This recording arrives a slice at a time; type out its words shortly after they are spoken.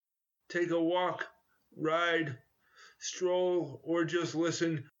take a walk, ride, stroll, or just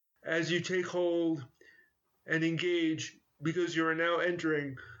listen as you take hold and engage because you are now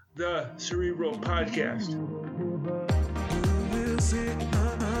entering the Cerebral Podcast.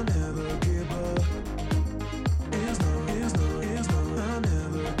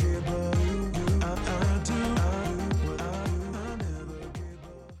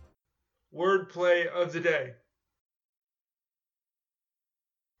 Wordplay of the day.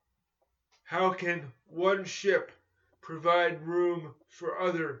 How can one ship provide room for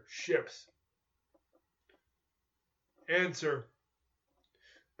other ships? Answer.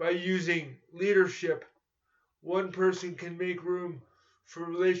 By using leadership, one person can make room for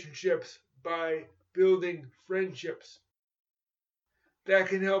relationships by building friendships. That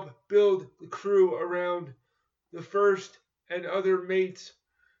can help build the crew around the first and other mates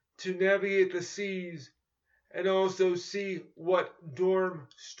to navigate the seas and also see what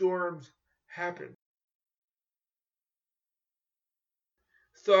storms happen.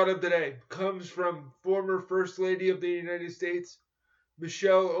 Thought of the day comes from former First Lady of the United States,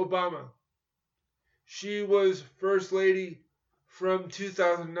 Michelle Obama. She was First Lady from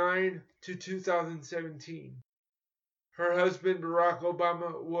 2009 to 2017. Her husband, Barack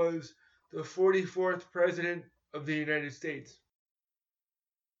Obama, was the 44th President of the United States.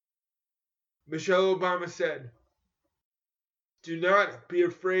 Michelle Obama said, "Do not be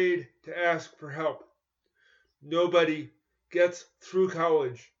afraid to ask for help. Nobody gets through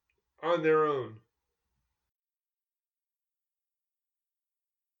college on their own."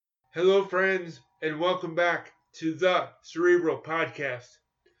 Hello, friends, and welcome back to the Cerebral Podcast.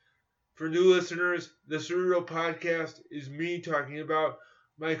 For new listeners, the Cerebral Podcast is me talking about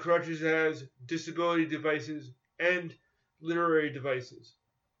my crutches as disability devices and literary devices.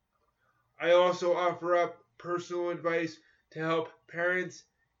 I also offer up personal advice to help parents,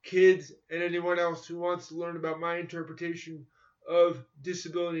 kids, and anyone else who wants to learn about my interpretation of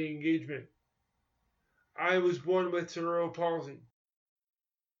disability engagement. I was born with cerebral palsy.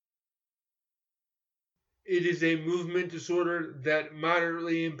 It is a movement disorder that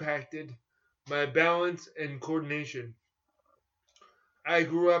moderately impacted my balance and coordination. I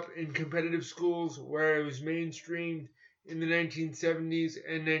grew up in competitive schools where I was mainstreamed in the 1970s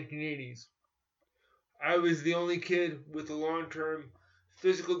and 1980s. I was the only kid with a long-term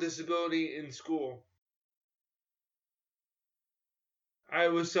physical disability in school. I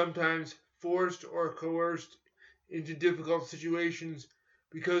was sometimes forced or coerced into difficult situations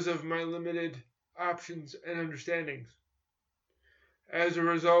because of my limited options and understandings. As a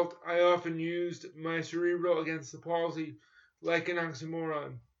result, I often used my cerebral against the palsy like an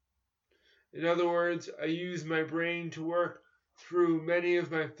oxymoron. In other words, I used my brain to work through many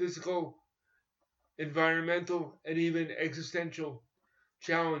of my physical, environmental, and even existential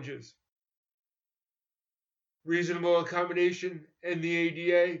challenges. Reasonable accommodation and the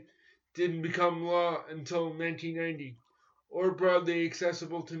ADA didn't become law until 1990, or broadly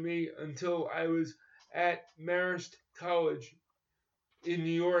accessible to me until I was at Marist College in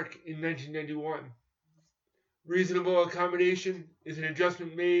New York in 1991. Reasonable accommodation is an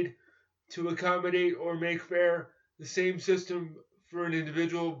adjustment made to accommodate or make fair the same system for an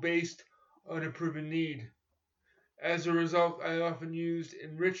individual based on a proven need. As a result, I often used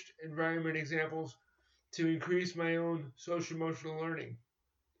enriched environment examples to increase my own social-emotional learning.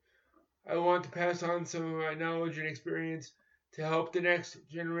 I want to pass on some of my knowledge and experience to help the next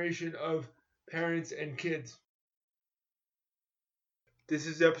generation of parents and kids. This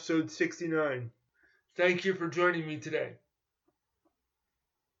is episode 69. Thank you for joining me today.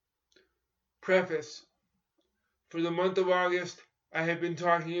 Preface. For the month of August, I have been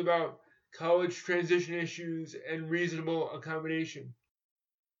talking about college transition issues and reasonable accommodation.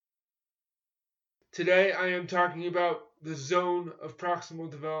 Today I am talking about the zone of proximal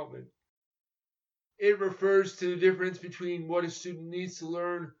development. It refers to the difference between what a student needs to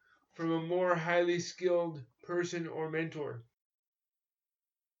learn from a more highly skilled person or mentor.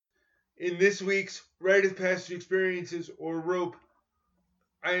 In this week's Rite of Passage Experiences, or ROPE,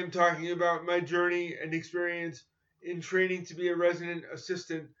 I am talking about my journey and experience in training to be a resident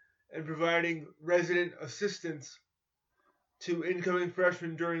assistant and providing resident assistance to incoming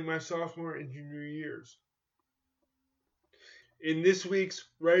freshmen during my sophomore and junior years. In this week's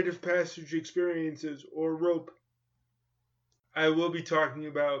Rite of Passage Experiences, or ROPE, I will be talking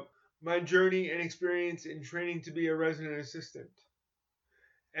about my journey and experience in training to be a resident assistant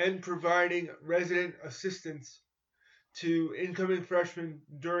and providing resident assistance to incoming freshmen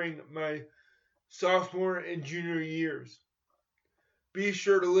during my sophomore and junior years. Be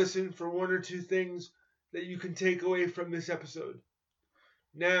sure to listen for one or two things that you can take away from this episode.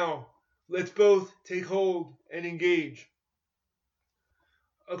 Now, Let's both take hold and engage.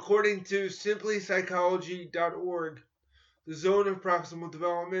 According to simplypsychology.org, the zone of proximal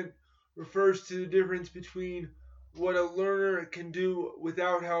development refers to the difference between what a learner can do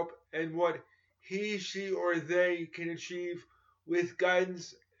without help and what he, she, or they can achieve with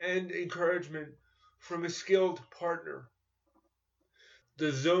guidance and encouragement from a skilled partner.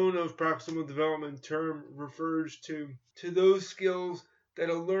 The zone of proximal development term refers to those skills that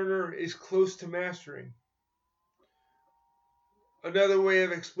a learner is close to mastering. Another way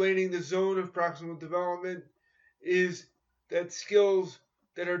of explaining the zone of proximal development is that skills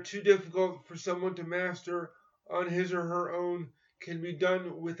that are too difficult for someone to master on his or her own can be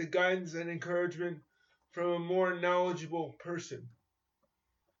done with the guidance and encouragement from a more knowledgeable person.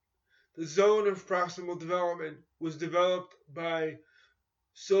 The zone of proximal development was developed by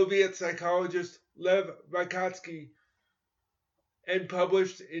Soviet psychologist Lev Vygotsky and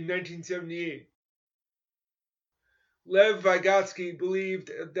published in 1978. Lev Vygotsky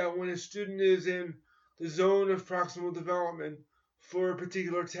believed that when a student is in the zone of proximal development for a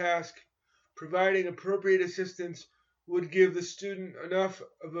particular task, providing appropriate assistance would give the student enough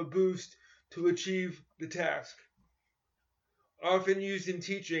of a boost to achieve the task. Often used in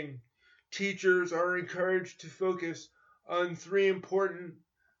teaching, teachers are encouraged to focus on three important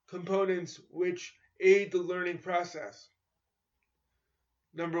components which aid the learning process.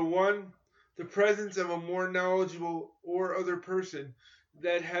 Number one, the presence of a more knowledgeable or other person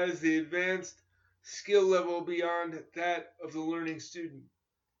that has the advanced skill level beyond that of the learning student.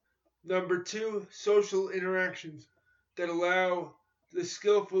 Number two, social interactions that allow the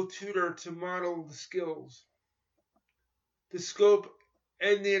skillful tutor to model the skills. The scope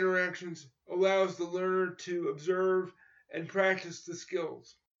and the interactions allows the learner to observe and practice the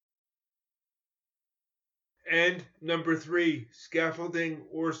skills. And number three, scaffolding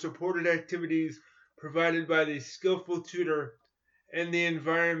or supported activities provided by the skillful tutor and the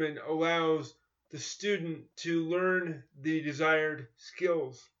environment allows the student to learn the desired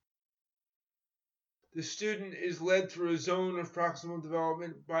skills. The student is led through a zone of proximal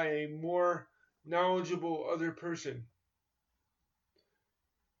development by a more knowledgeable other person.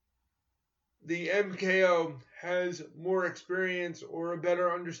 The MKO has more experience or a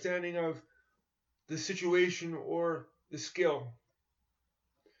better understanding of the situation or the skill.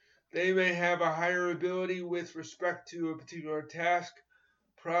 They may have a higher ability with respect to a particular task,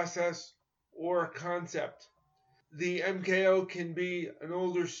 process, or concept. The MKO can be an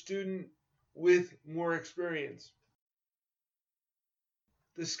older student with more experience.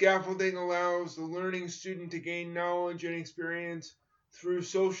 The scaffolding allows the learning student to gain knowledge and experience through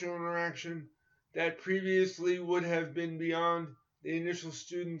social interaction that previously would have been beyond the initial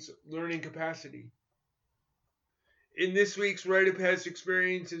student's learning capacity. In this week's Rite of Past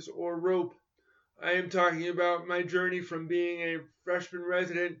Experiences, or ROPE, I am talking about my journey from being a freshman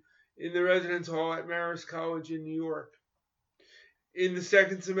resident in the residence hall at Marist College in New York. In the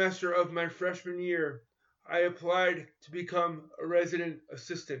second semester of my freshman year, I applied to become a resident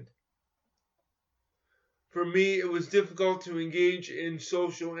assistant. For me, it was difficult to engage in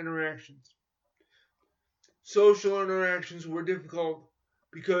social interactions. Social interactions were difficult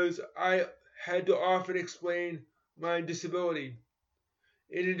because I had to often explain my disability.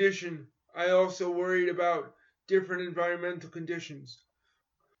 In addition, I also worried about different environmental conditions.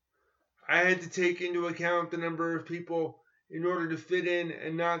 I had to take into account the number of people in order to fit in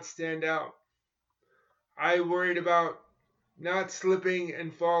and not stand out. I worried about not slipping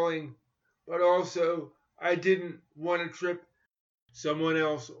and falling, but also I didn't want to trip someone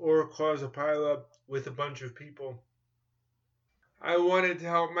else or cause a pileup with a bunch of people. I wanted to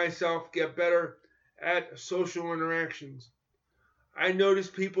help myself get better at social interactions. I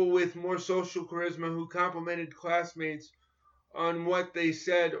noticed people with more social charisma who complimented classmates on what they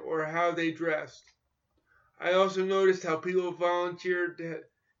said or how they dressed. I also noticed how people volunteered to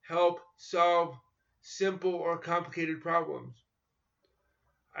help solve simple or complicated problems.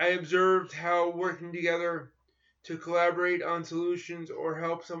 I observed how working together to collaborate on solutions or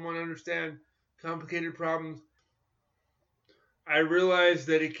help someone understand complicated problems. I realized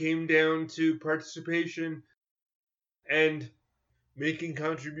that it came down to participation and making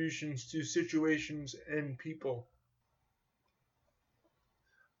contributions to situations and people.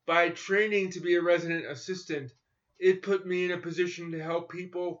 By training to be a resident assistant, it put me in a position to help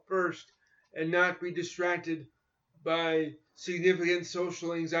people first and not be distracted by significant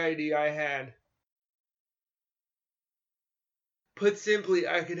social anxiety I had. Put simply,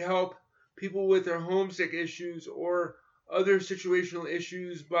 I could help people with their homesick issues or other situational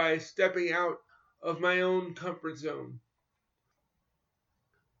issues by stepping out of my own comfort zone.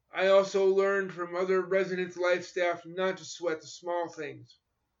 I also learned from other residence life staff not to sweat the small things.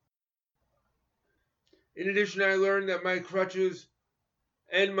 In addition, I learned that my crutches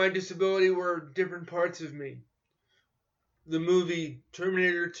and my disability were different parts of me. The movie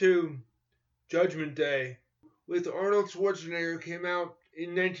Terminator 2 Judgment Day with Arnold Schwarzenegger came out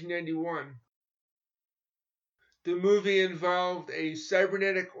in 1991. The movie involved a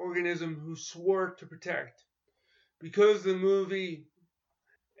cybernetic organism who swore to protect. Because the movie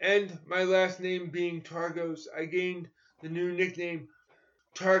and my last name being Targos, I gained the new nickname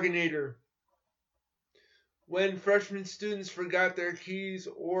Targinator. When freshman students forgot their keys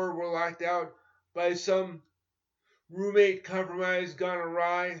or were locked out by some roommate compromise gone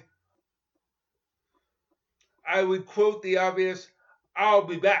awry, I would quote the obvious, "I'll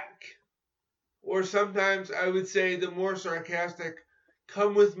be back." Or sometimes I would say the more sarcastic,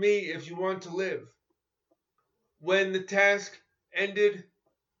 "Come with me if you want to live." When the task ended,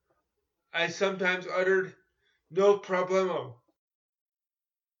 I sometimes uttered, "No problemo."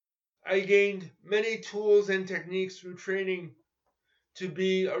 I gained many tools and techniques through training to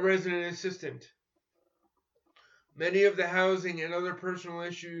be a resident assistant. Many of the housing and other personal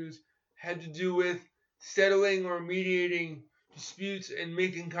issues had to do with settling or mediating disputes and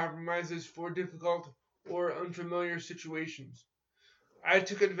making compromises for difficult or unfamiliar situations. I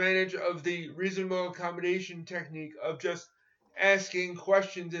took advantage of the reasonable accommodation technique of just asking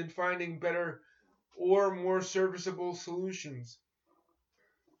questions and finding better or more serviceable solutions.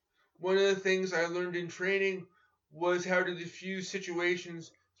 One of the things I learned in training was how to diffuse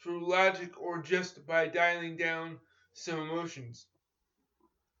situations through logic or just by dialing down some emotions.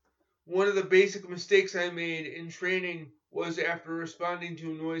 One of the basic mistakes I made in training was after responding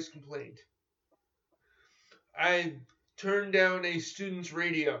to a noise complaint. I turned down a student's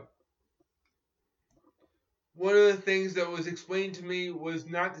radio. One of the things that was explained to me was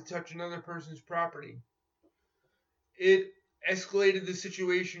not to touch another person's property. It escalated the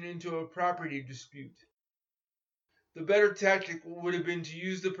situation into a property dispute. The better tactic would have been to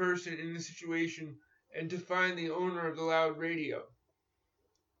use the person in the situation and to find the owner of the loud radio.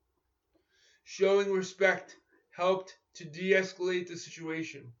 Showing respect helped to de-escalate the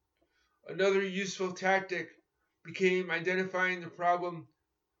situation. Another useful tactic became identifying the problem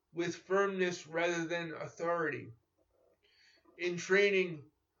with firmness rather than authority. In training,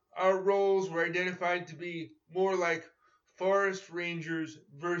 our roles were identified to be more like forest rangers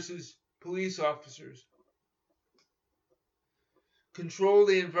versus police officers. Control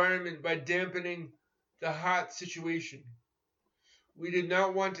the environment by dampening the hot situation. We did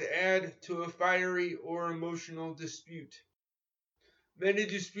not want to add to a fiery or emotional dispute. Many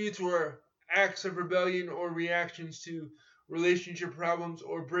disputes were acts of rebellion or reactions to relationship problems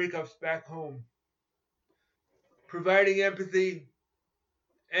or breakups back home. Providing empathy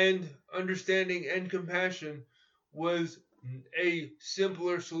and understanding and compassion was a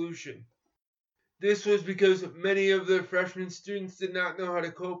simpler solution. This was because many of the freshman students did not know how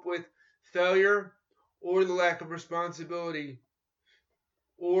to cope with failure or the lack of responsibility,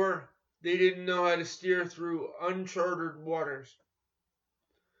 or they didn't know how to steer through uncharted waters.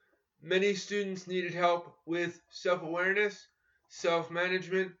 Many students needed help with self-awareness,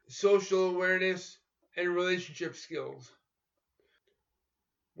 self-management, social awareness, and relationship skills.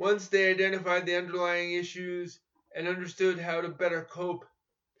 Once they identified the underlying issues and understood how to better cope,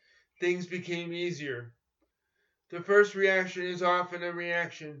 things became easier. The first reaction is often a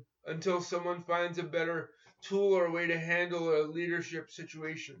reaction until someone finds a better tool or way to handle a leadership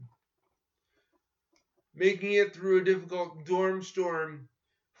situation. Making it through a difficult dorm storm,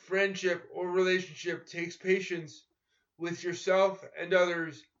 friendship, or relationship takes patience with yourself and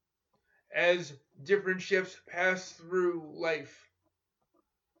others as different ships pass through life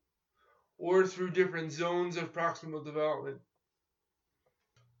or through different zones of proximal development.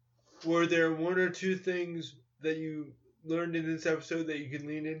 Were there one or two things that you learned in this episode that you can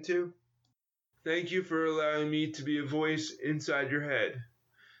lean into? Thank you for allowing me to be a voice inside your head.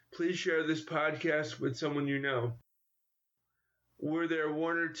 Please share this podcast with someone you know. Were there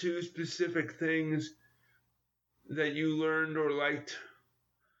one or two specific things that you learned or liked?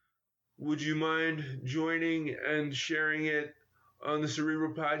 Would you mind joining and sharing it on the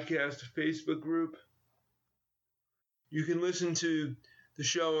Cerebral Podcast Facebook group? You can listen to the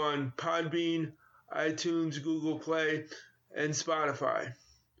show on Podbean, iTunes, Google Play, and Spotify,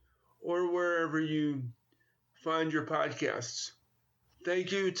 or wherever you find your podcasts.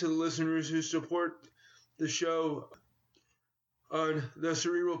 Thank you to the listeners who support the show on the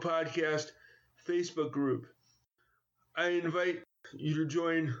Cerebral Podcast Facebook group. I invite you to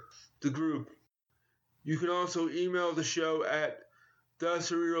join the group. You can also email the show at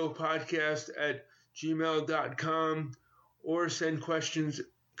thecerebralpodcast@gmail.com, or send questions,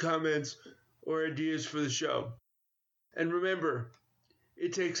 comments, or ideas for the show. And remember,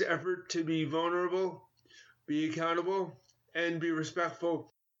 it takes effort to be vulnerable, be accountable, and be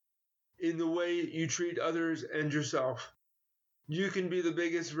respectful in the way you treat others and yourself. You can be the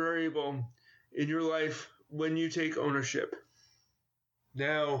biggest variable in your life when you take ownership.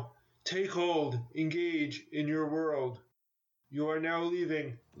 Now, take hold, engage in your world. You are now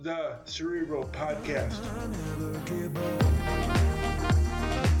leaving the Cerebral Podcast.